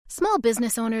Small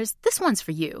business owners, this one's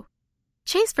for you.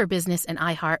 Chase for Business and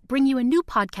iHeart bring you a new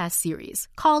podcast series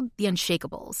called The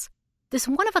Unshakables. This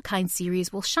one-of-a-kind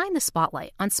series will shine the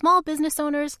spotlight on small business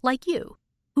owners like you,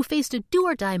 who faced a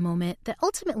do-or-die moment that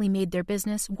ultimately made their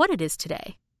business what it is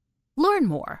today. Learn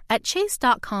more at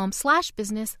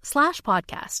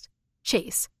chase.com/business/podcast.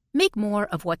 Chase, make more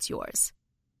of what's yours.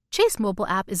 Chase mobile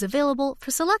app is available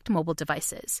for select mobile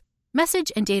devices. Message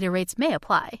and data rates may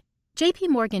apply. J.P.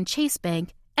 Morgan Chase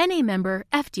Bank, N.A. member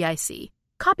FDIC.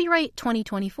 Copyright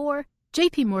 2024,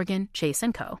 J.P. Morgan Chase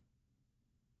 & Co.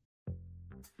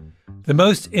 The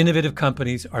most innovative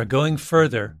companies are going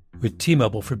further with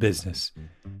T-Mobile for Business.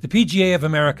 The PGA of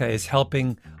America is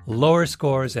helping lower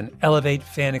scores and elevate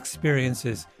fan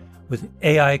experiences with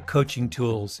AI coaching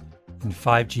tools and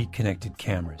 5G-connected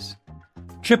cameras.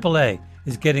 AAA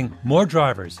is getting more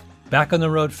drivers back on the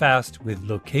road fast with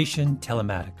location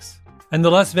telematics. And the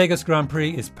Las Vegas Grand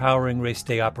Prix is powering race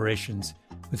day operations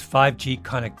with 5G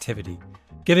connectivity,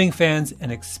 giving fans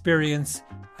an experience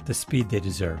at the speed they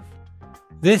deserve.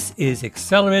 This is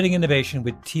accelerating innovation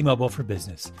with T-Mobile for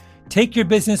Business. Take your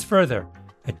business further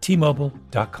at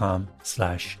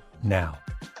T-Mobile.com/now.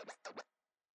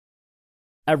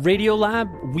 At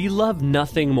Radiolab, we love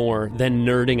nothing more than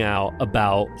nerding out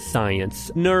about science,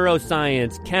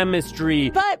 neuroscience, chemistry.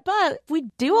 But we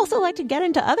do also like to get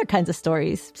into other kinds of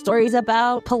stories. Stories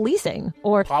about policing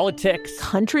or politics,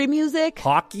 country music,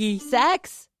 hockey,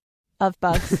 sex, of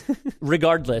bugs.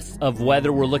 Regardless of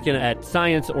whether we're looking at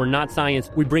science or not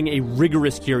science, we bring a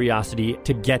rigorous curiosity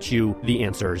to get you the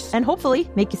answers. And hopefully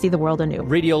make you see the world anew.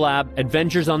 Radiolab,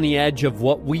 adventures on the edge of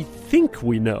what we think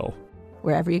we know.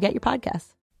 Wherever you get your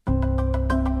podcasts.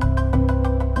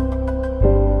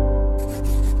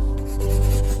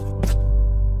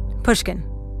 Pushkin.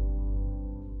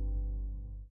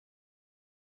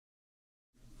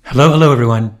 Hello,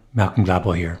 everyone. Malcolm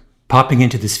Gladwell here, popping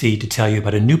into this feed to tell you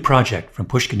about a new project from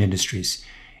Pushkin Industries.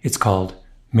 It's called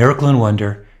Miracle and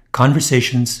Wonder,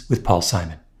 Conversations with Paul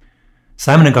Simon.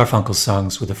 Simon and Garfunkel's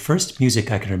songs were the first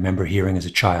music I can remember hearing as a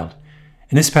child.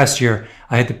 And this past year,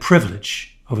 I had the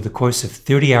privilege, over the course of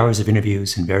 30 hours of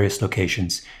interviews in various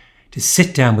locations, to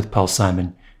sit down with Paul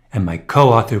Simon and my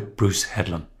co-author, Bruce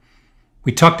Headlam.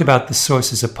 We talked about the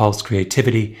sources of Paul's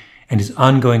creativity and his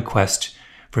ongoing quest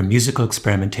for musical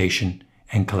experimentation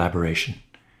and collaboration.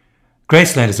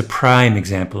 Graceland is a prime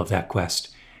example of that quest.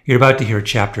 You're about to hear a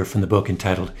chapter from the book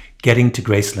entitled Getting to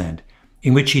Graceland,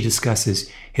 in which he discusses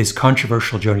his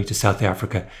controversial journey to South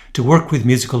Africa to work with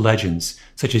musical legends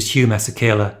such as Hugh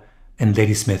Masekela and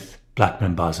Ladysmith Black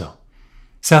Mambazo.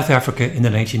 South Africa in the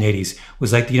 1980s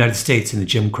was like the United States in the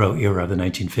Jim Crow era of the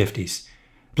 1950s.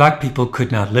 Black people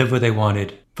could not live where they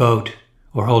wanted, vote,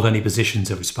 or hold any positions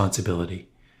of responsibility.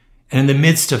 And in the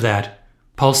midst of that,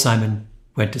 Paul Simon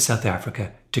went to South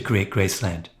Africa to create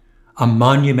Graceland, a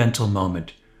monumental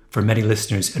moment for many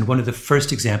listeners and one of the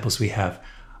first examples we have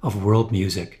of world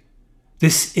music.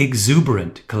 This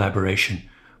exuberant collaboration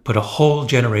put a whole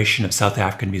generation of South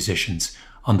African musicians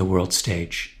on the world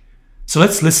stage. So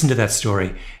let's listen to that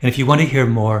story. And if you want to hear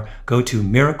more, go to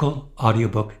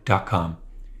miracleaudiobook.com.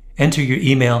 Enter your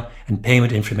email and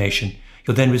payment information.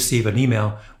 You'll then receive an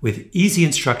email with easy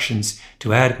instructions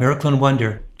to add Miracle and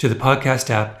Wonder to the podcast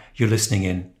app you're listening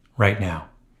in right now.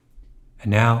 And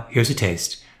now, here's a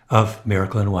taste of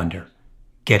Miracle and Wonder,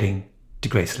 Getting to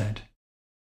Graceland.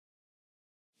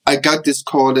 I got this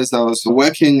call as I was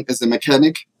working as a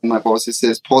mechanic. My boss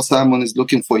says, Paul Simon is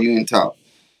looking for you in town.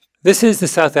 This is the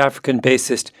South African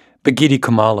bassist Bhekidi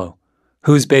Khumalo,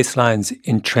 whose bass lines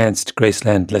entranced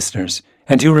Graceland listeners,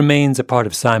 and who remains a part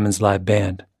of Simon's live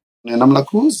band. And I'm like,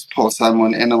 who's Paul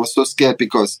Simon? And I was so scared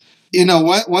because,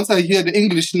 once I hear the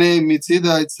English name, it's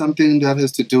something that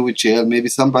has to do with jail. Maybe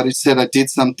somebody said I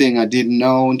did something I didn't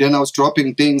know. And then I was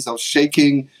dropping things, I was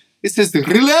shaking. It says,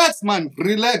 relax, man,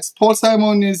 relax. Paul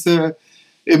Simon is a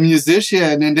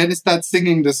musician. And then he starts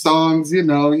singing the songs,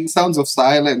 Sounds of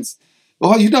Silence.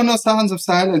 Oh, you don't know Sounds of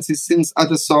Silence? He sings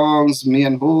other songs, Me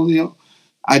and Julio.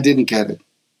 I didn't get it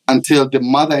until the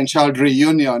mother and child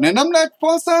reunion. And I'm like,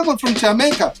 Paul Simon from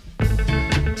Jamaica.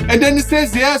 And then he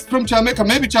says, yes, from Jamaica,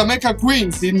 maybe Jamaica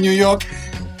Queens in New York.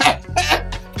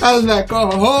 I was like, oh,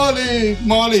 holy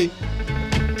moly.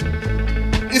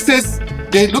 He says,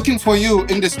 they're looking for you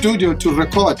in the studio to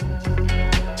record.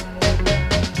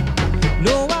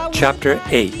 Chapter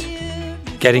 8,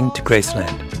 Getting to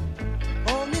Graceland.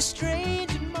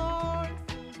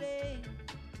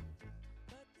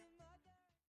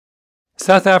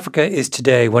 South Africa is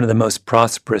today one of the most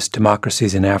prosperous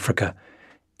democracies in Africa.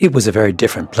 It was a very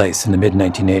different place in the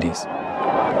mid-1980s.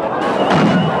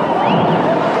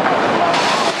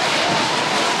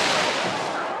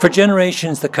 For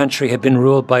generations, the country had been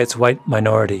ruled by its white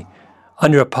minority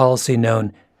under a policy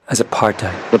known as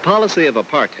apartheid. The policy of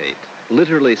apartheid,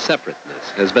 literally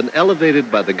separateness, has been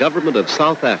elevated by the government of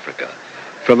South Africa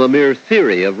from a mere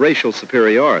theory of racial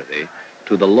superiority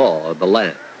to the law of the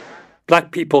land.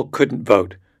 Black people couldn't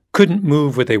vote, couldn't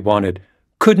move where they wanted,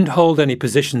 couldn't hold any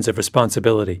positions of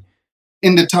responsibility.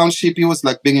 In the township, it was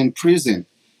like being in prison.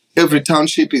 Every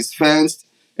township is fenced,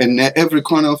 and every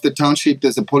corner of the township,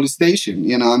 there's a police station.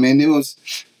 You know, I mean, it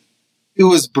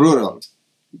was brutal.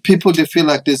 People, they feel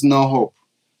like there's no hope.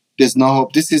 There's no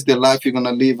hope. This is the life you're going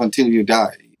to live until you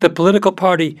die. The political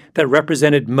party that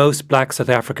represented most black South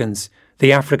Africans,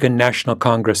 the African National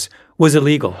Congress, was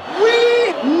illegal. We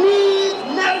need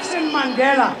Nelson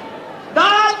Mandela.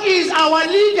 That is our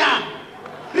leader.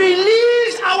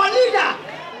 Release our leader.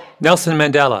 Nelson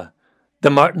Mandela, the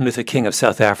Martin Luther King of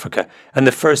South Africa and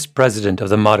the first president of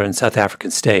the modern South African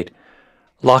state,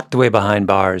 locked away behind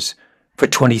bars for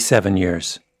 27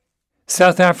 years.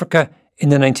 South Africa in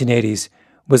the 1980s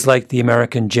was like the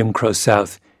American Jim Crow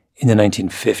South in the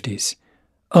 1950s,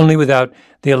 only without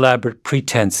the elaborate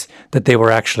pretense that they were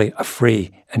actually a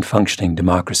free and functioning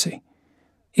democracy.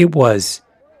 It was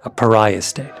a pariah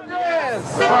state.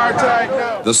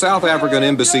 The South African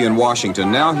embassy in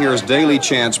Washington now hears daily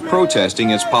chants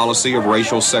protesting its policy of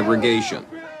racial segregation.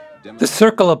 The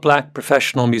circle of black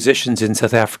professional musicians in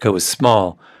South Africa was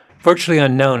small, virtually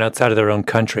unknown outside of their own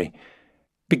country.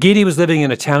 Bigidi was living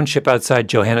in a township outside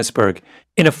Johannesburg,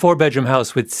 in a 4-bedroom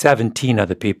house with 17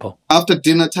 other people. After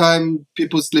dinner time,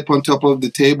 people sleep on top of the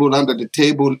table, under the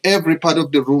table. Every part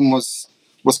of the room was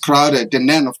crowded. And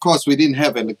then, of course, we didn't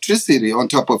have electricity on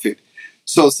top of it.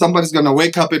 So somebody's going to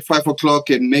wake up at 5 o'clock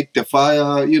and make the fire,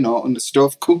 on the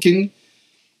stove cooking.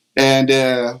 And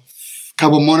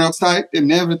carbon monoxide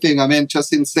and everything. I mean,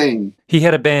 just insane. He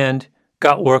had a band,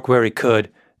 got work where he could.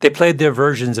 They played their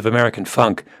versions of American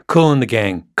funk, Kool and the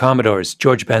Gang, Commodores,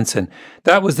 George Benson.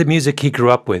 That was the music he grew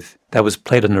up with, that was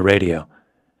played on the radio.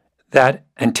 That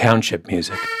and township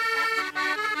music.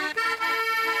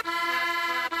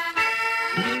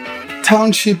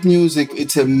 Township music,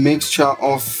 it's a mixture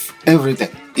of everything,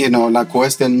 like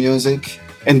Western music,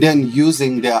 and then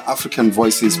using their African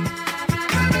voices.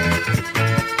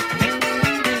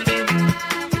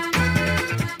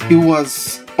 It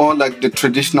was all like the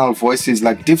traditional voices,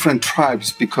 like different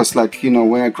tribes, because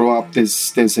where I grew up,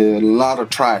 there's a lot of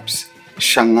tribes.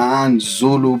 Shangaan,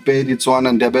 Zulu, Pedi,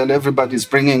 Tswana, Ndebele, everybody's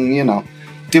bringing,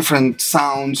 different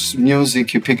sounds,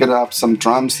 music, you pick it up, some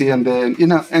drums here and there,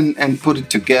 and put it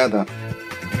together.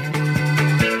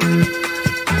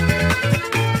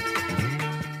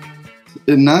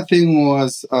 Nothing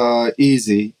was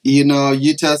easy.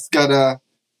 You just gotta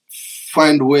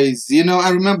find ways. I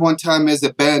remember one time as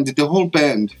a band, the whole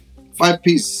band,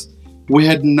 5-piece, we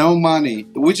had no money.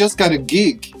 We just got a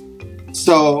gig.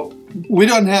 So we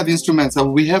don't have instruments. So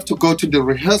we have to go to the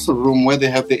rehearsal room where they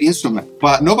have the instrument.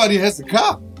 But nobody has a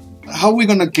car. How are we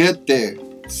going to get there?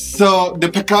 So the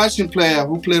percussion player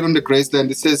who played on the Graceland,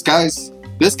 he says, guys,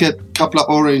 let's get a couple of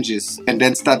oranges and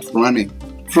then start running.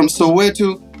 From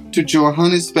Soweto to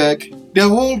Johannesburg, the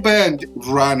whole band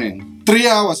running. 3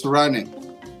 hours running.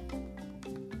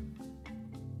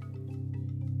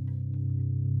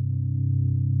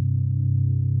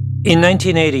 In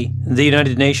 1980, the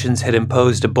United Nations had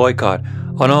imposed a boycott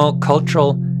on all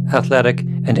cultural, athletic,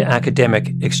 and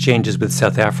academic exchanges with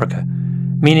South Africa,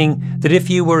 meaning that if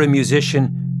you were a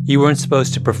musician, you weren't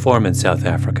supposed to perform in South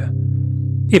Africa.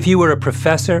 If you were a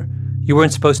professor, you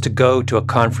weren't supposed to go to a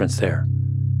conference there.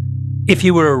 If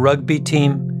you were a rugby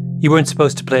team, you weren't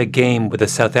supposed to play a game with a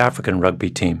South African rugby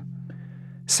team.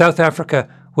 South Africa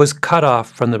was cut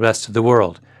off from the rest of the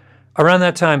world. Around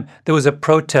that time, there was a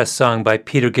protest song by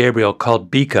Peter Gabriel called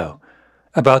Biko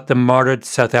about the martyred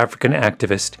South African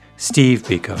activist Steve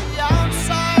Biko. The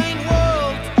outside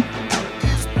world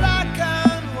is black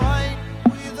and white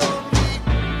with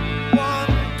only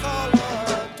one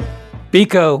color.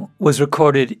 Biko was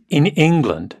recorded in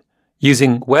England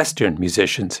using Western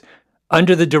musicians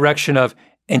under the direction of,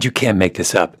 and you can't make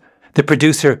this up, the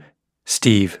producer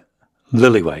Steve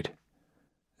Lillywhite.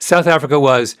 South Africa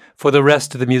was, for the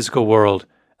rest of the musical world,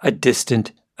 a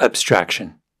distant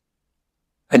abstraction.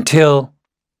 Until,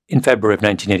 in February of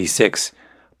 1986,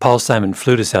 Paul Simon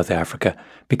flew to South Africa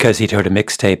because he'd heard a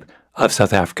mixtape of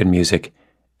South African music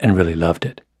and really loved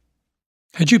it.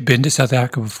 Had you been to South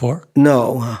Africa before?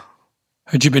 No.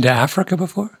 Had you been to Africa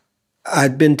before?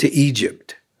 I'd been to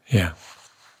Egypt. Yeah.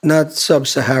 Not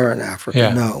sub-Saharan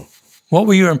Africa, no. What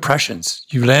were your impressions?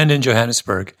 You land in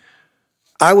Johannesburg.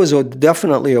 I was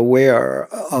definitely aware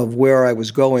of where I was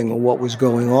going and what was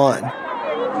going on.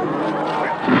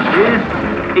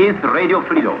 is Radio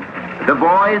Freedom, the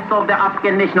voice of the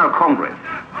African National Congress,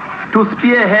 to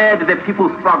spearhead the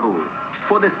people's struggle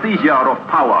for the seizure of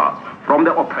power from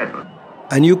the oppressors.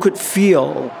 And you could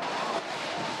feel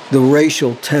the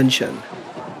racial tension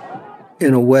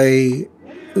in a way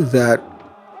that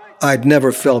I'd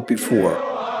never felt before.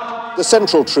 The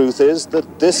central truth is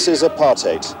that this is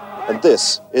apartheid, and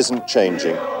this isn't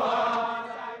changing.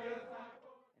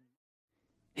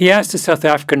 He asked a South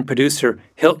African producer,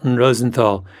 Hilton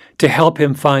Rosenthal, to help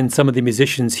him find some of the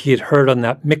musicians he had heard on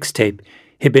that mixtape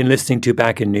he'd been listening to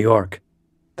back in New York.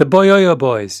 The Boyoyo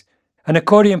Boys, an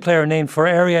accordion player named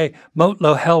Foerie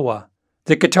Motlo Helwa,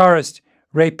 the guitarist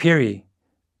Ray Piri,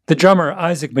 the drummer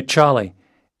Isaac Machali.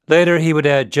 Later he would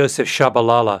add Joseph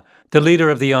Shabalala, the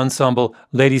leader of the ensemble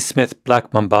Ladysmith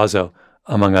Black Mambazo,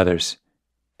 among others,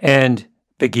 and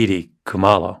Begidi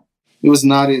Kumalo. It was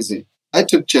not easy. I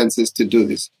took chances to do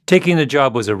this. Taking the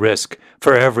job was a risk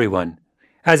for everyone.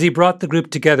 As he brought the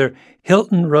group together,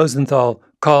 Hilton Rosenthal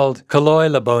called Kaloy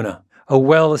Labona, a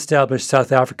well-established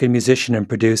South African musician and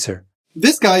producer.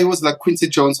 This guy was like Quincy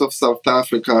Jones of South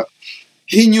Africa.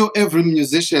 He knew every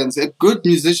musician. A good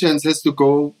musician has to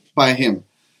go by him.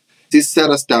 He sat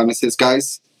us down and says,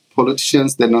 guys,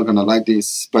 politicians, they're not going to like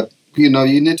this. But, you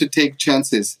need to take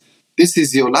chances. This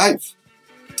is your life.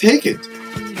 Take it.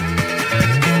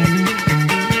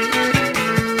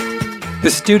 The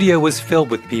studio was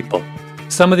filled with people.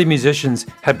 Some of the musicians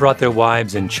had brought their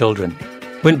wives and children.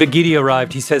 When Begidi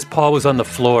arrived, he says Paul was on the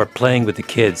floor playing with the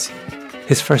kids.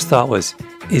 His first thought was,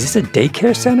 is this a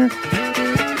daycare center?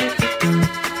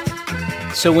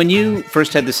 So when you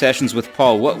first had the sessions with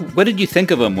Paul, what did you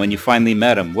think of him when you finally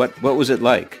met him? What was it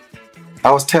like? I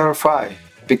was terrified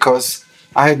because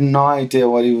I had no idea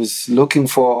what he was looking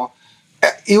for.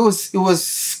 It was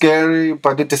scary,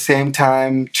 but at the same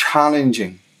time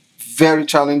challenging. Very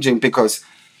challenging because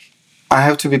I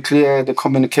have to be clear, the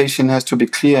communication has to be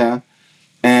clear,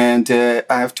 and I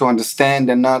have to understand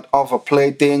and not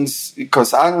overplay things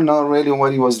because I don't know really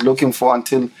what he was looking for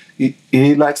until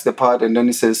he likes the part and then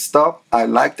he says, stop, I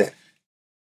like that.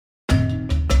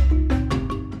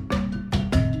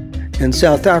 In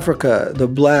South Africa, the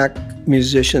black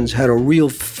musicians had a real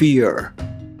fear.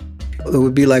 It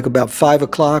would be like about 5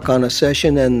 o'clock on a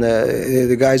session, and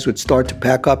the guys would start to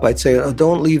pack up. I'd say, oh,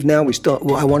 don't leave now.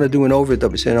 I want to do an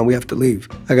overdub. I'd say, no, we have to leave.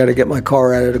 I got to get my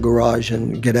car out of the garage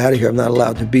and get out of here. I'm not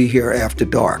allowed to be here after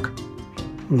dark.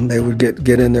 And they would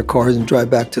get in their cars and drive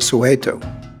back to Soweto.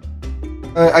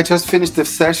 I just finished the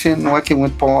session working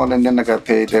with Paul, and then I got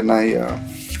paid. And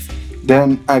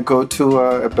then I go to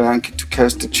a bank to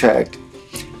cash the check.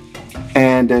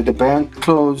 And the bank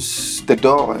closed the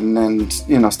door and then,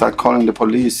 start calling the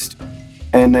police.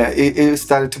 And it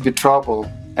started to be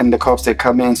trouble. And the cops, they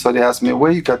come in. So they asked me,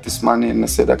 where you got this money? And I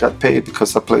said, I got paid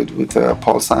because I played with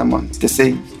Paul Simon. They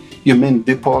say, you mean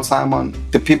Big Paul Simon?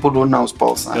 The people who knows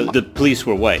Paul Simon. The police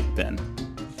were white then?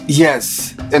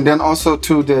 Yes. And then also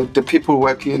to the people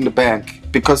working in the bank.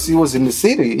 Because he was in the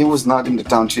city. He was not in the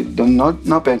township.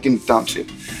 No bank in the township.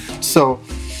 So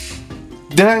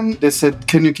then they said,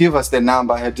 can you give us the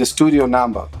number? I had the studio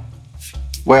number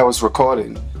where I was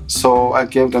recording. So I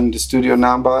gave them the studio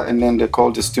number, and then they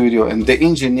called the studio. And the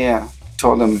engineer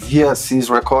told them, yes, he's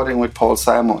recording with Paul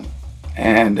Simon.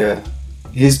 And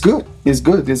he's good. He's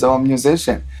good. He's our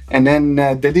musician. And then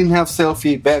they didn't have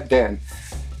selfie back then,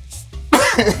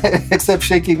 except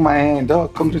shaking my hand. Oh,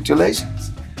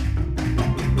 congratulations.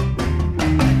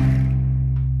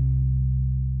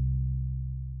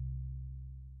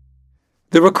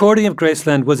 The recording of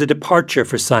Graceland was a departure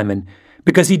for Simon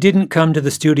because he didn't come to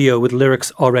the studio with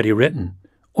lyrics already written,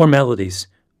 or melodies.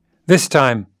 This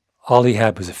time, all he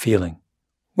had was a feeling,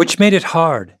 which made it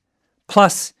hard.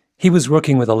 Plus, he was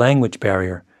working with a language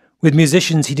barrier, with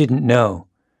musicians he didn't know.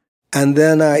 And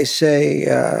then I say,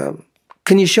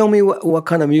 can you show me what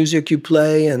kind of music you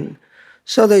play? And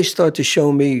so they start to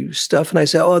show me stuff, and I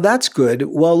say, oh, that's good.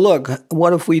 Well, look,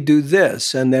 what if we do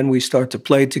this? And then we start to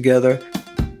play together.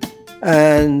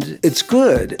 And it's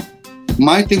good.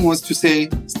 My thing was to say,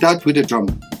 start with the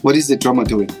drummer. What is the drummer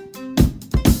doing?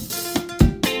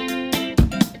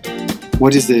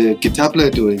 What is the guitar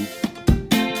player doing?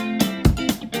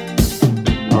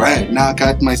 All right, now I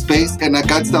got my space and I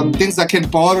got some things I can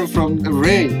borrow from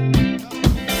Ray.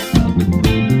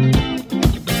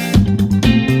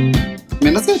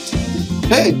 That's it.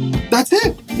 Hey, that's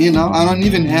it. I don't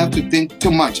even have to think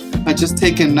too much. I just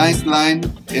take a nice line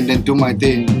and then do my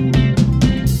thing.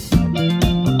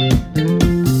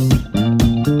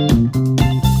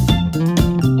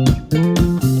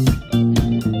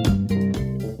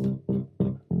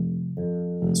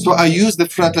 So I use the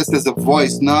fretless as a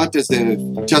voice, not as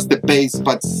just the bass,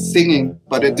 but singing,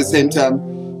 but at the same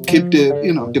time keep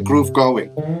the groove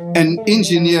going. And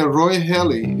engineer Roy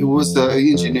Haley, who was the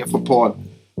engineer for Paul,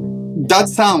 that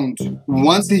sound,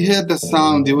 once he heard the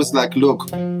sound, he was like, look,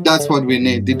 that's what we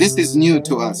need. This is new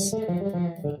to us.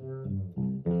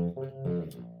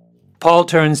 Paul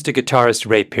turns to guitarist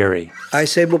Ray Peary. I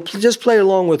say, well, just play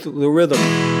along with the rhythm.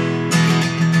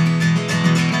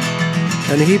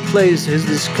 And he plays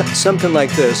this something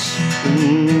like this.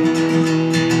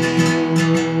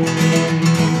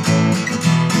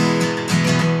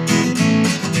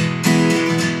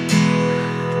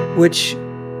 Which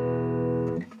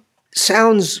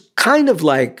sounds kind of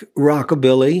like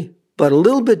rockabilly, but a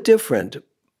little bit different.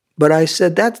 But I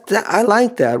said, that I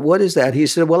like that. What is that? He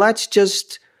said, well, that's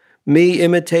just me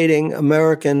imitating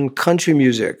American country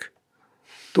music.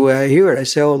 The way I hear it, I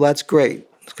say, oh, that's great,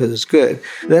 because it's good.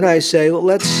 Then I say,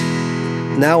 well,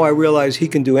 now I realize he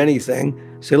can do anything.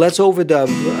 So let's overdub.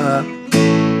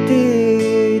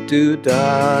 Do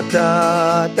da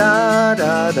da da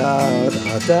da da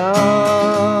da da.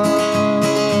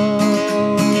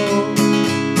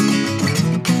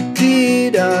 Dee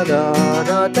da da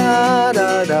da da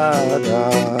da da da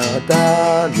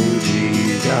da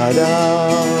da.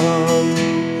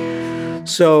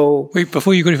 So wait,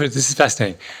 before you go any further, this is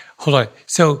fascinating. Hold on.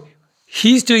 So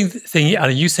he's doing the thing,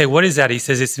 and you say, "What is that?" He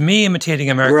says, "It's me imitating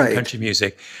American country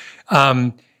music."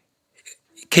 Can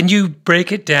you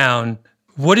break it down?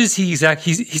 What is he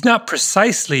exactly? He's not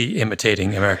precisely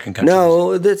imitating American country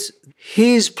music.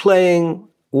 He's playing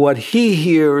what he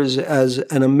hears as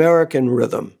an American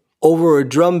rhythm over a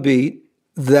drum beat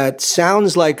that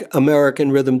sounds like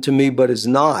American rhythm to me, but is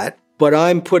not. But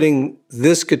I'm putting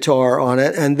this guitar on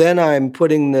it, and then I'm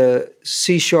putting the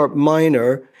C sharp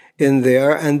minor in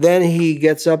there, and then he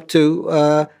gets up to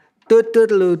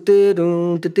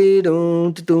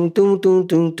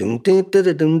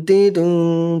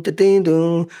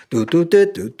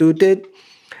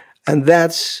and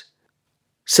that's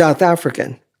South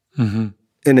African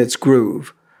in its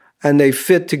groove, and they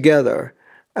fit together.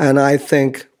 And I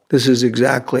think this is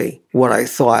exactly what I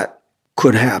thought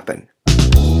could happen.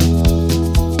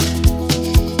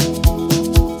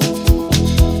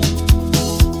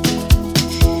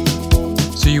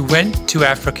 So you went to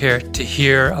Africa to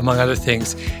hear, among other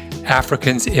things,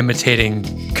 Africans imitating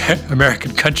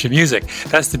American country music.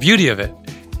 That's the beauty of it.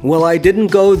 Well, I didn't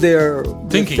go there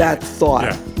with that thought.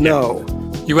 Yeah. No.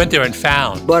 You went there and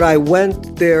found. But I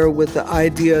went there with the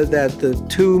idea that the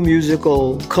two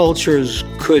musical cultures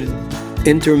could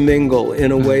intermingle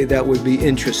in a way that would be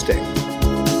interesting.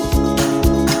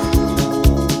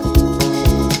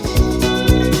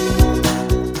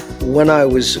 When I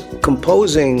was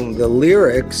composing the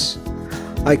lyrics,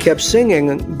 I kept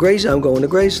singing, Grace, I'm going to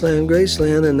Graceland,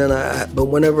 Graceland, and then but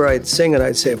whenever I'd sing it,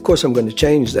 I'd say, of course I'm going to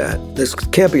change that. This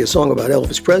can't be a song about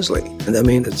Elvis Presley. And I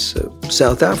mean, it's a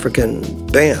South African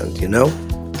band, you know?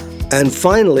 And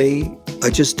finally, I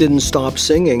just didn't stop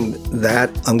singing that,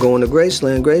 I'm going to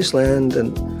Graceland, Graceland,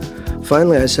 and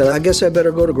finally I said, I guess I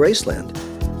better go to Graceland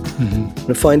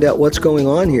and find out what's going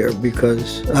on here,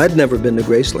 because I'd never been to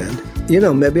Graceland. You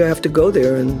know, maybe I have to go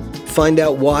there and find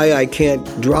out why I can't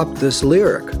drop this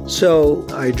lyric. So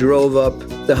I drove up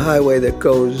the highway that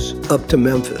goes up to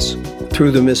Memphis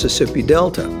through the Mississippi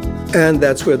Delta. And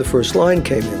that's where the first line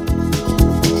came in.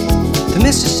 The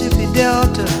Mississippi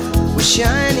Delta was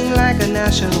shining like a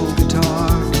national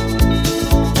guitar.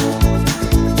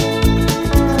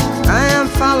 I am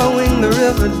following the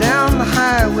river down the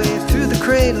highway through the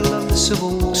cradle of the Civil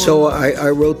War. So I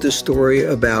wrote this story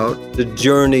about the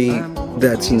journey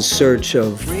that's in search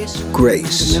of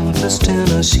grace. Memphis,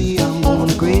 Tennessee, I'm going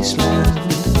to Graceland.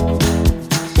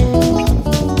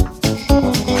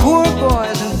 Poor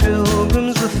boys and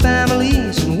pilgrims with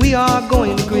families, and we are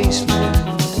going to Graceland.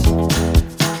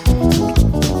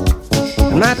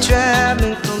 And my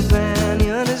traveling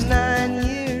companion is 9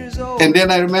 years old. And then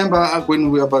I remember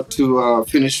when we were about to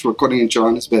finish recording in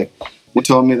Johannesburg, he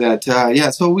told me that,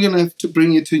 so we're going to have to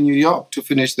bring you to New York to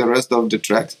finish the rest of the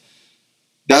tracks.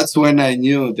 That's when I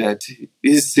knew that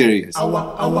he's serious.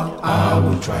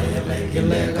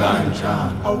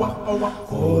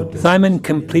 Simon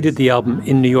completed the album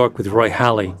in New York with Roy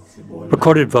Haley,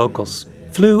 recorded vocals,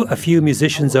 flew a few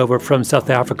musicians over from South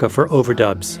Africa for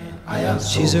overdubs.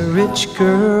 She's a rich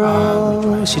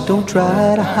girl, she don't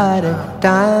try to hide it.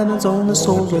 Diamonds on the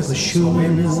soles of her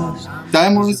shoes.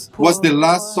 Diamonds was the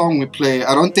last song we played.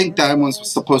 I don't think Diamonds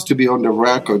was supposed to be on the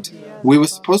record. We were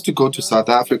supposed to go to South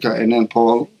Africa, and then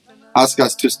Paul asked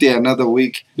us to stay another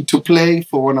week to play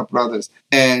for Warner Brothers.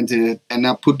 And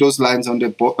I put those lines on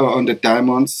the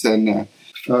Diamonds, and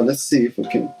Let's see if we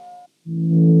can.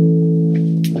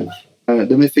 Let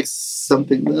me fix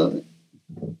something there.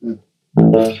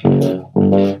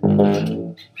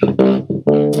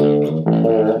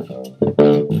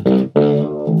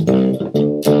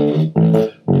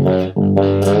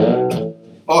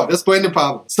 Oh, that's going to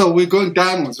power. So we're going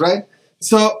diamonds, right?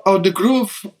 So the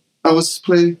groove I was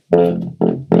playing.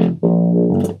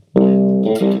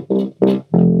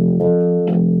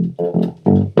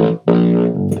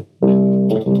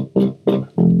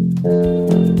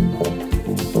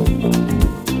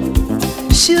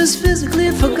 She was physically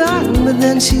forgotten, but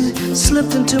then she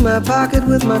slipped into my pocket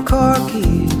with my car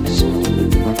keys.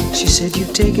 She said,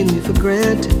 "You've taken me for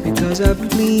granted because I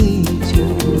please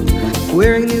you,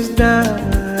 wearing these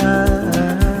diamonds."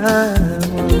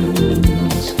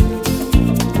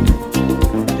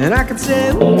 And I could say,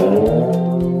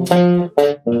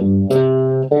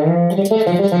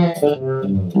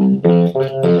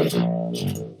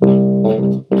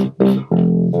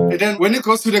 and then when it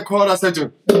goes to the chord, I said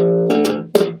to.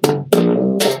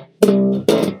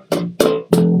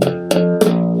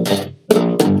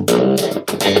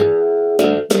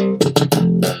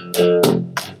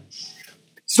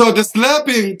 So the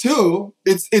slapping too,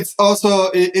 it's also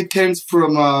it came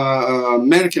from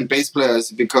American bass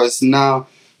players, because now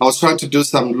I was trying to do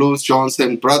some Louis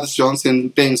Johnson, Brothers Johnson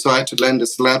things, so I had to learn the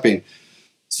slapping.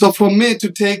 So for me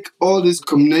to take all these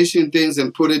combination things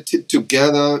and put it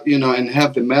together, and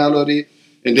have the melody,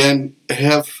 and then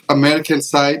have American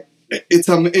side, it's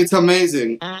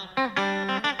amazing.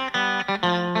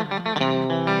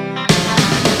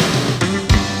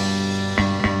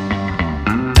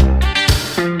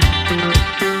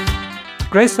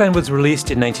 Graceland was released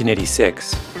in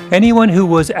 1986. Anyone who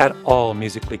was at all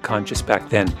musically conscious back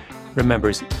then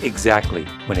remembers exactly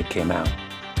when it came out.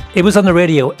 It was on the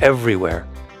radio everywhere.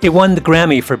 It won the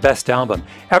Grammy for Best Album.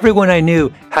 Everyone I knew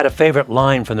had a favorite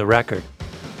line from the record.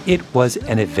 It was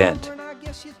an event.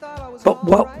 But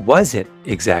what was it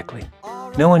exactly?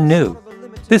 No one knew.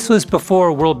 This was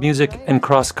before world music and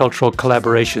cross-cultural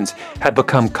collaborations had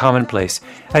become commonplace,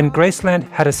 and Graceland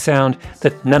had a sound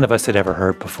that none of us had ever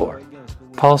heard before.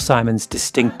 Paul Simon's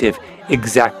distinctive,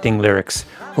 exacting lyrics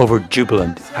over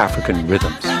jubilant African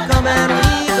rhythms.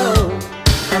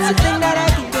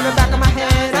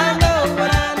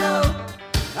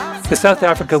 The South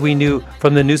Africa we knew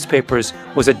from the newspapers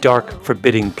was a dark,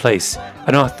 forbidding place,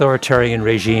 an authoritarian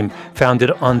regime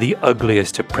founded on the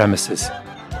ugliest of premises.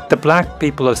 The black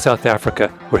people of South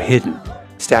Africa were hidden,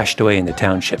 stashed away in the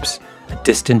townships, a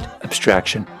distant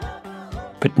abstraction.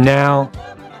 But now,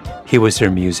 here was their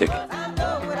music,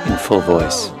 in full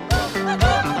voice.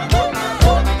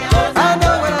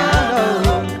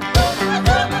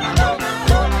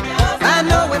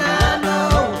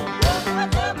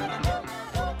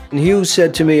 And Hugh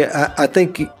said to me, I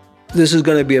think this is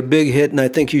going to be a big hit, and I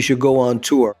think you should go on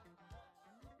tour.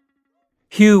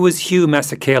 Hugh was Hugh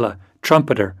Masekela,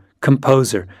 trumpeter,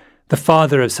 composer, the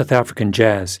father of South African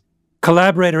jazz,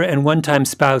 collaborator and one-time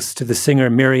spouse to the singer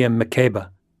Miriam Makeba.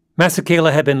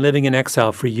 Masekela had been living in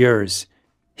exile for years.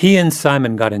 He and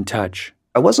Simon got in touch.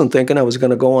 I wasn't thinking I was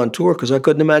going to go on tour because I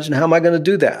couldn't imagine how am I going to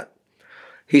do that.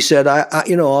 He said,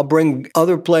 I'll bring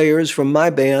other players from my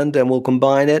band and we'll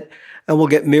combine it and we'll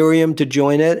get Miriam to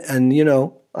join it. And,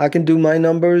 I can do my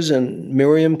numbers and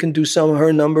Miriam can do some of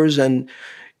her numbers. And,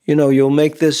 you'll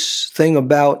make this thing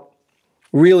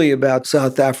really about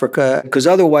South Africa, because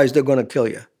otherwise they're going to kill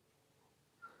you.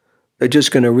 They're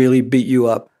just going to really beat you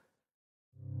up.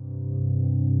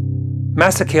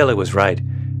 Masekela was right.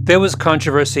 There was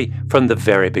controversy from the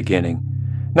very beginning.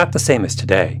 Not the same as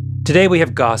today. Today we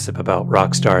have gossip about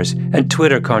rock stars and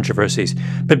Twitter controversies,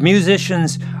 but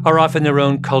musicians are off in their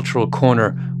own cultural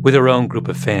corner with their own group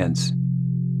of fans.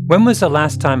 When was the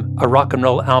last time a rock and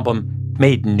roll album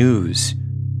made news?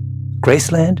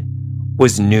 Graceland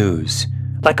was news.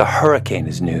 Like a hurricane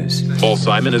is news. Paul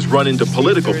Simon has run into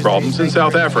political problems in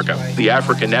South Africa. The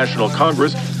African National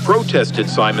Congress protested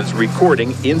Simon's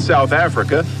recording in South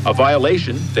Africa, a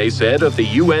violation, they said, of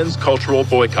the UN's cultural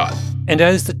boycott. And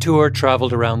as the tour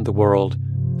traveled around the world,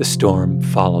 the storm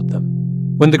followed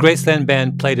them. When the Graceland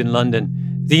Band played in London,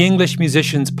 the English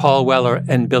musicians Paul Weller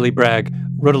and Billy Bragg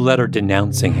wrote a letter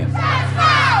denouncing him.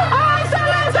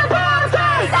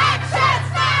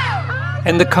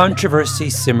 And the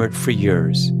controversy simmered for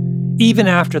years, even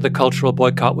after the cultural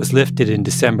boycott was lifted in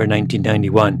December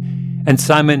 1991, and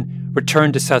Simon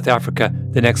returned to South Africa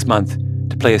the next month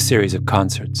to play a series of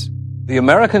concerts. The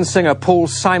American singer Paul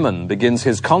Simon begins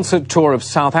his concert tour of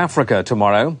South Africa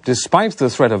tomorrow, despite the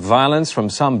threat of violence from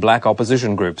some black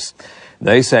opposition groups.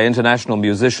 They say international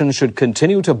musicians should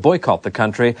continue to boycott the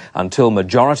country until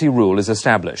majority rule is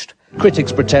established.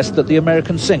 Critics protest that the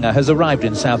American singer has arrived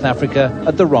in South Africa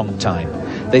at the wrong time.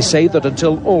 They say that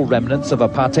until all remnants of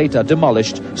apartheid are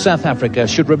demolished, South Africa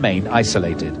should remain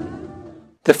isolated.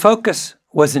 The focus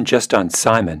wasn't just on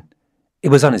Simon. It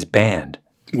was on his band.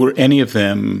 Were any of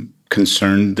them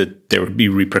concerned that there would be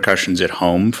repercussions at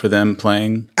home for them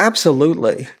playing?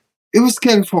 Absolutely. It was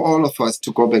scary for all of us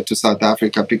to go back to South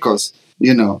Africa because,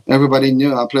 you know, everybody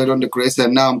knew I played on the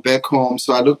Graceland. Now I'm back home,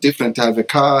 so I look different. I have a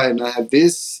car and I have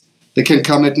this. They can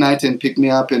come at night and pick me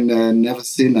up and never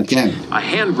seen again. A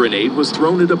hand grenade was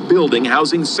thrown at a building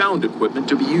housing sound equipment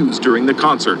to be used during the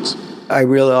concerts. I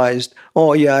realized,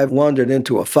 oh yeah, I've wandered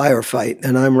into a firefight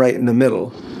and I'm right in the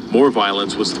middle. More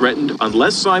violence was threatened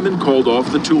unless Simon called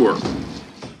off the tour.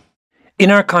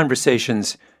 In our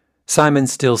conversations, Simon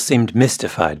still seemed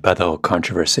mystified by the whole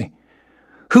controversy.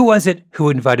 Who was it who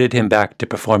invited him back to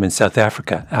perform in South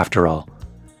Africa, after all?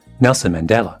 Nelson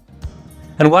Mandela.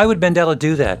 And why would Mandela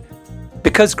do that?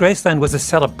 Because Graceland was a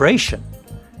celebration.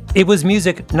 It was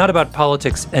music not about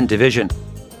politics and division,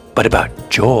 but about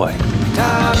joy.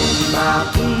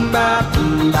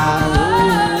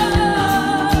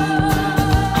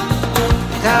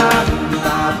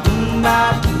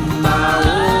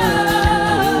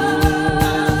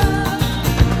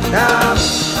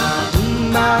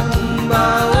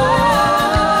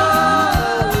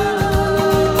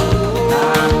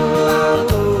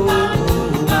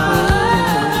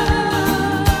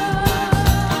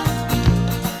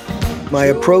 My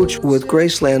approach with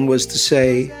Graceland was to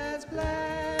say,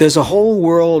 there's a whole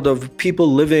world of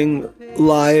people living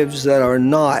lives that are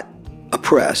not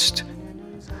oppressed.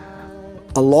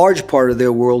 A large part of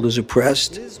their world is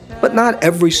oppressed, but not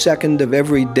every second of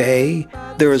every day.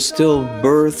 There are still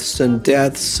births and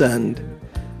deaths, and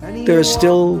there are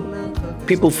still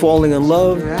people falling in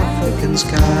love. African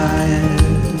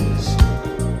skies.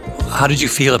 How did you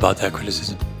feel about that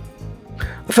criticism?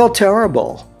 I felt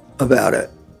terrible about it.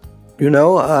 You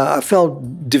know, I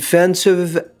felt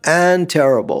defensive and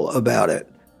terrible about it.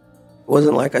 It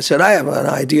wasn't like I said, I have an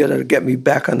idea to get me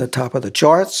back on the top of the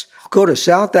charts. I'll go to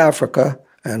South Africa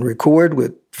and record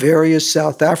with various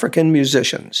South African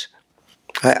musicians.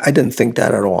 I didn't think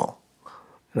that at all.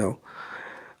 You know,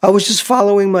 I was just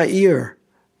following my ear,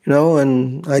 you know,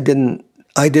 and I didn't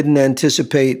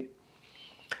anticipate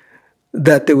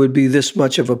that there would be this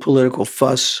much of a political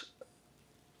fuss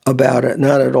about it,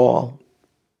 not at all.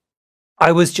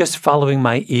 I was just following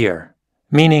my ear,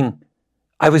 meaning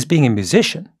I was being a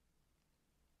musician.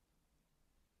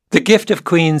 The Gift of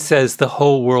Queen says the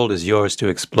whole world is yours to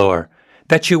explore,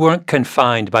 that you weren't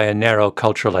confined by a narrow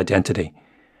cultural identity.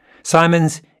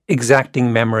 Simon's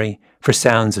exacting memory for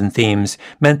sounds and themes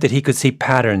meant that he could see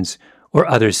patterns where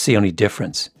others see only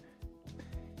difference.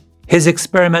 His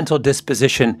experimental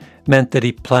disposition meant that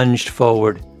he plunged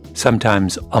forward,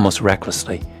 sometimes almost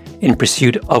recklessly, in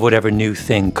pursuit of whatever new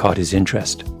thing caught his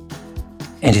interest.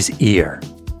 And his ear,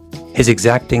 his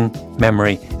exacting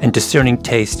memory and discerning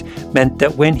taste meant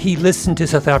that when he listened to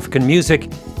South African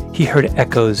music, he heard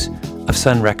echoes of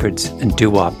Sun Records and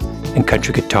doo-wop and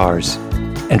country guitars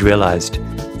and realized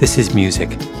this is music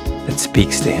that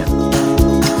speaks to him.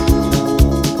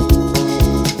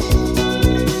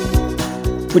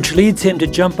 Which leads him to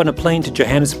jump on a plane to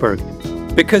Johannesburg,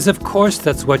 because of course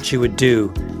that's what you would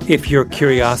do if your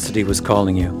curiosity was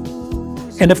calling you.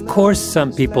 And of course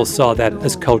some people saw that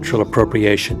as cultural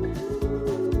appropriation,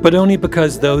 but only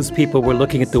because those people were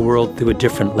looking at the world through a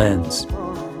different lens.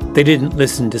 They didn't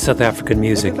listen to South African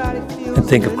music and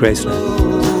think of Graceland.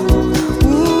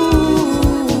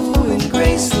 Ooh, in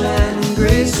Graceland, in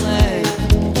Graceland,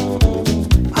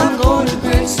 I'm going to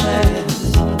Graceland.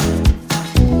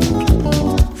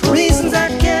 For reasons I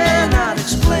cannot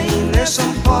explain, there's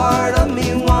some part of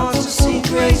me wants to see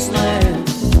Graceland.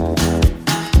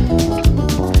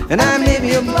 And I may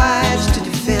be obliged to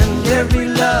defend every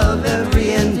love, every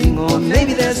ending, or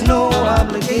maybe there's no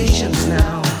obligations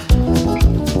now.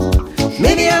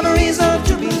 Maybe I have a reason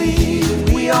to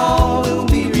believe we all will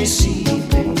be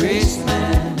received in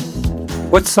Graceland.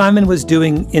 What Simon was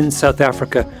doing in South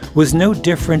Africa was no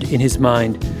different in his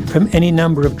mind from any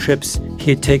number of trips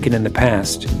he had taken in the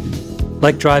past,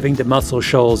 like driving to Muscle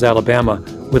Shoals, Alabama,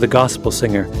 with a gospel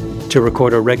singer to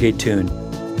record a reggae tune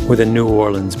with a New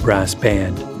Orleans brass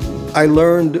band. I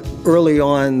learned early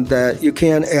on that you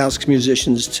can't ask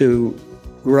musicians to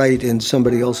write in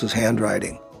somebody else's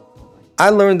handwriting. I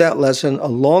learned that lesson a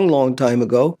long, long time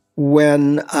ago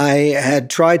when I had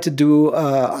tried to do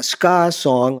a ska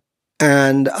song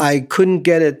and I couldn't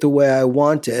get it the way I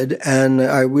wanted. And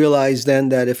I realized then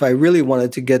that if I really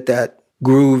wanted to get that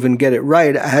groove and get it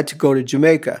right, I had to go to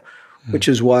Jamaica, which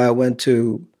is why I went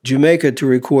to Jamaica to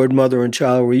record Mother and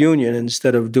Child Reunion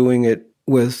instead of doing it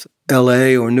with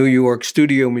LA or New York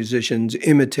studio musicians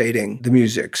imitating the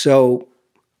music. So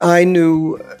I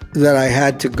knew that I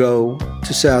had to go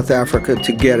to South Africa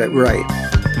to get it right.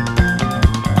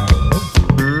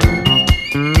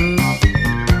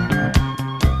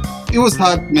 It was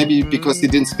hard maybe because he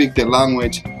didn't speak the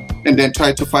language and then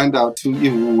try to find out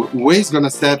where he's going to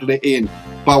settle it in.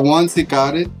 But once he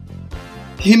got it,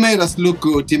 he made us look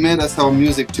good. He made us our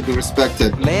music to be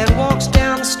respected. Man walks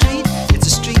down the street, it's a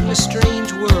street in a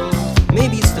strange world.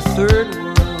 Maybe it's the third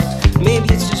world, maybe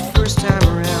it's just first time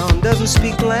around. Doesn't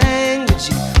speak language,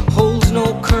 he holds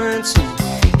no currency.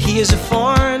 He is a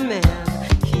foreign man,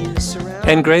 he is surrounded.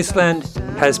 And Graceland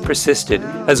has persisted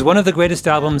as one of the greatest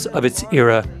albums of its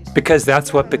era because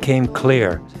that's what became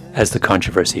clear as the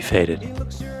controversy faded,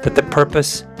 that the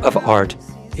purpose of art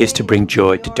is to bring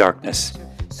joy to darkness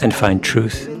and find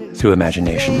truth through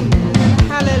imagination.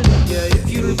 Hallelujah, if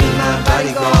you'll be my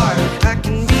bodyguard, I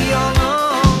can be your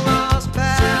long lost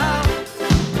pal.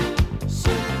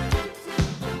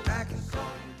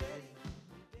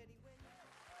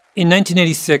 In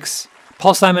 1986,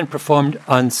 Paul Simon performed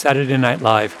on Saturday Night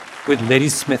Live with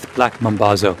Ladysmith Black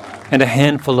Mambazo and a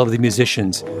handful of the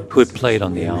musicians who had played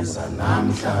on the album.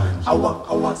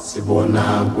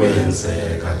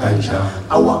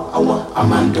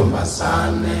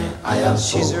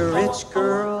 She's a rich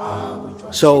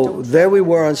girl. So there we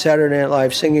were on Saturday Night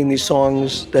Live singing these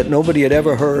songs that nobody had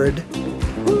ever heard,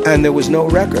 and there was no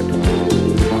record.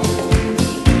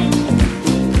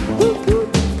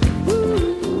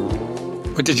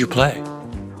 What did you play?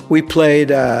 We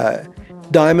played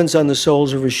Diamonds on the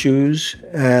Soles of Her Shoes,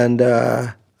 and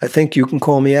I think You Can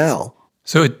Call Me Al.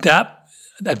 So at that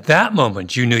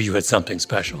moment, you knew you had something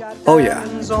special. Oh, yeah.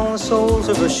 Diamonds on the soles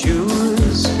of her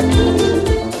shoes.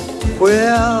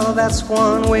 Well, that's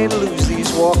one way to lose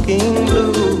these walking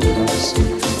blues.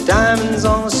 Diamonds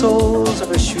on the soles of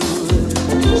her shoes.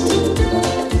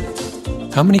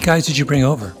 How many guys did you bring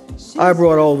over? I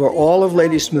brought over all of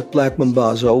Ladysmith Black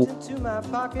Mambazo,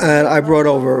 and I brought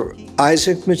over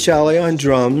Isaac Micali on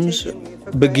drums,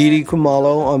 Bagiti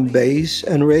Kumalo on bass,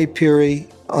 and Ray Peary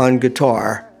on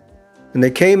guitar. And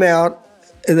they came out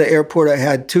in the airport. I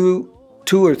had two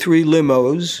or three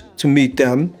limos to meet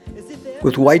them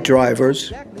with white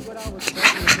drivers.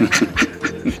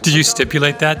 Did you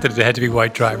stipulate that it had to be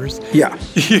white drivers? Yeah.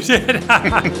 You did?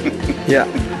 Yeah.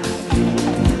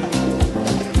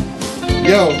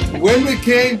 Yo, when we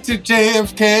came to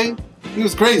JFK, it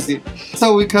was crazy.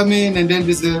 So we come in, and then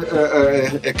there's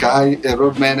a guy, a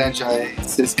road manager,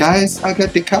 says, guys, I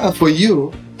got the car for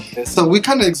you. So we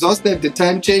kind of exhausted. The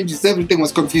time changes. Everything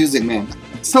was confusing, man.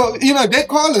 So, they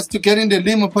call us to get in the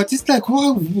limo, but it's like,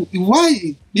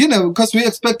 why? Because we're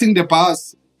expecting the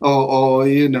bus or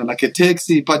like a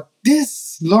taxi. But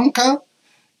this long car,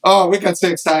 oh, we got so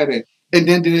excited. And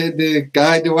then the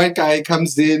white guy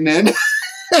comes in, and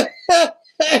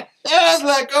I was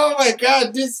like, oh my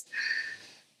God, this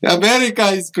America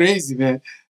is crazy, man.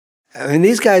 I mean,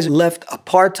 these guys left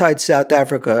apartheid South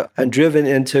Africa and driven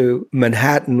into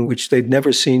Manhattan, which they'd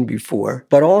never seen before.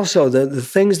 But also the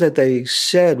things that they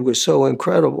said were so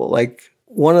incredible. Like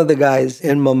one of the guys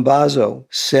in Mambazo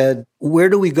said, where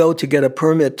do we go to get a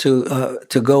permit to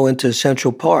go into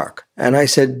Central Park? And I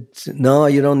said, no,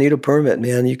 you don't need a permit,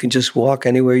 man. You can just walk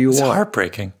anywhere you want. It's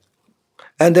heartbreaking.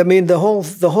 And I mean, the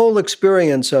whole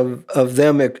experience of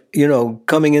them,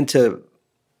 coming into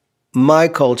my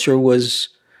culture was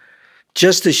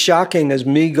just as shocking as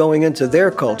me going into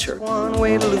their culture. One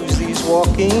way to lose these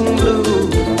walking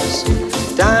blues.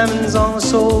 Diamonds on the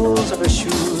soles of her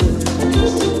shoes.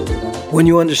 When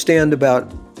you understand about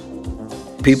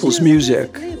people's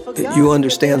music, you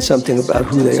understand something about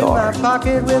who they are. Paul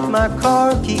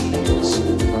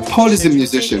is a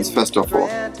musician, first of all.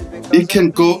 He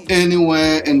can go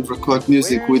anywhere and record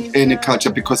music with any culture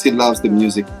because he loves the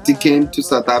music. He came to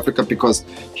South Africa because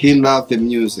he loved the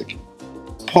music.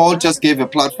 Paul just gave a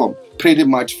platform pretty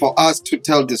much for us to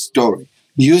tell the story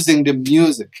using the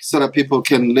music so that people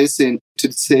can listen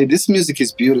to say, this music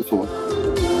is beautiful.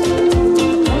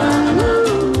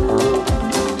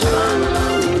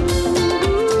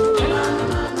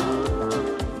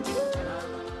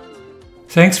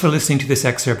 Thanks for listening to this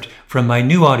excerpt from my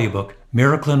new audiobook,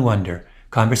 Miracle and Wonder,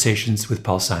 Conversations with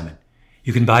Paul Simon.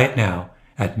 You can buy it now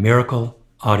at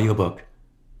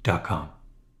miracleaudiobook.com.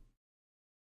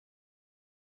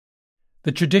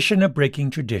 The tradition of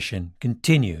breaking tradition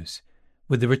continues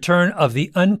with the return of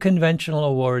the unconventional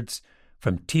awards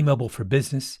from T-Mobile for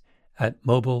Business at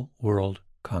Mobile World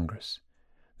Congress.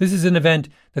 This is an event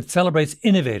that celebrates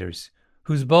innovators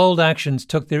whose bold actions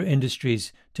took their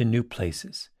industries to new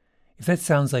places. If that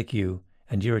sounds like you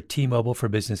and you're a T-Mobile for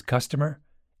Business customer,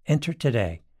 enter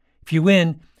today. If you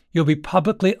win, you'll be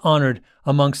publicly honored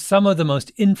amongst some of the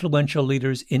most influential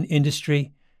leaders in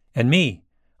industry. And me,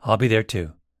 I'll be there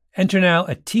too. Enter now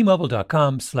at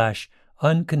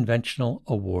T-Mobile.com/unconventional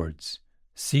awards.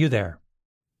 See you there.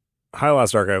 Hi,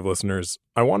 Last Archive listeners.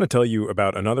 I want to tell you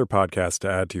about another podcast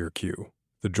to add to your queue,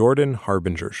 The Jordan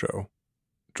Harbinger Show.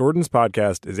 Jordan's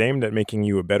podcast is aimed at making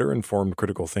you a better informed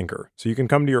critical thinker so you can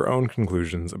come to your own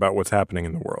conclusions about what's happening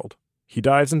in the world. He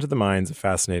dives into the minds of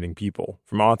fascinating people,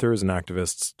 from authors and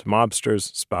activists to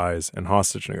mobsters, spies, and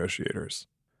hostage negotiators.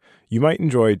 You might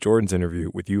enjoy Jordan's interview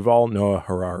with Yuval Noah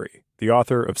Harari, the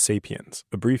author of Sapiens,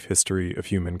 A Brief History of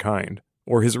Humankind,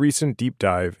 or his recent deep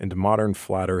dive into modern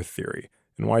flat Earth theory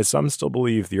and why some still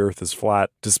believe the Earth is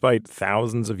flat despite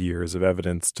thousands of years of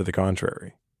evidence to the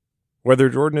contrary. Whether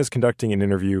Jordan is conducting an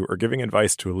interview or giving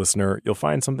advice to a listener, you'll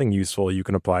find something useful you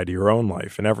can apply to your own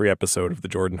life in every episode of The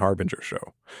Jordan Harbinger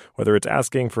Show, whether it's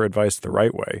asking for advice the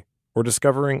right way or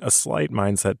discovering a slight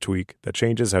mindset tweak that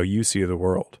changes how you see the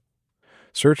world.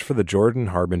 Search for The Jordan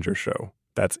Harbinger Show.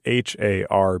 That's HARBINGER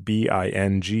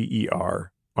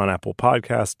on Apple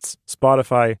Podcasts,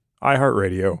 Spotify,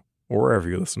 iHeartRadio, or wherever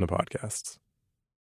you listen to podcasts.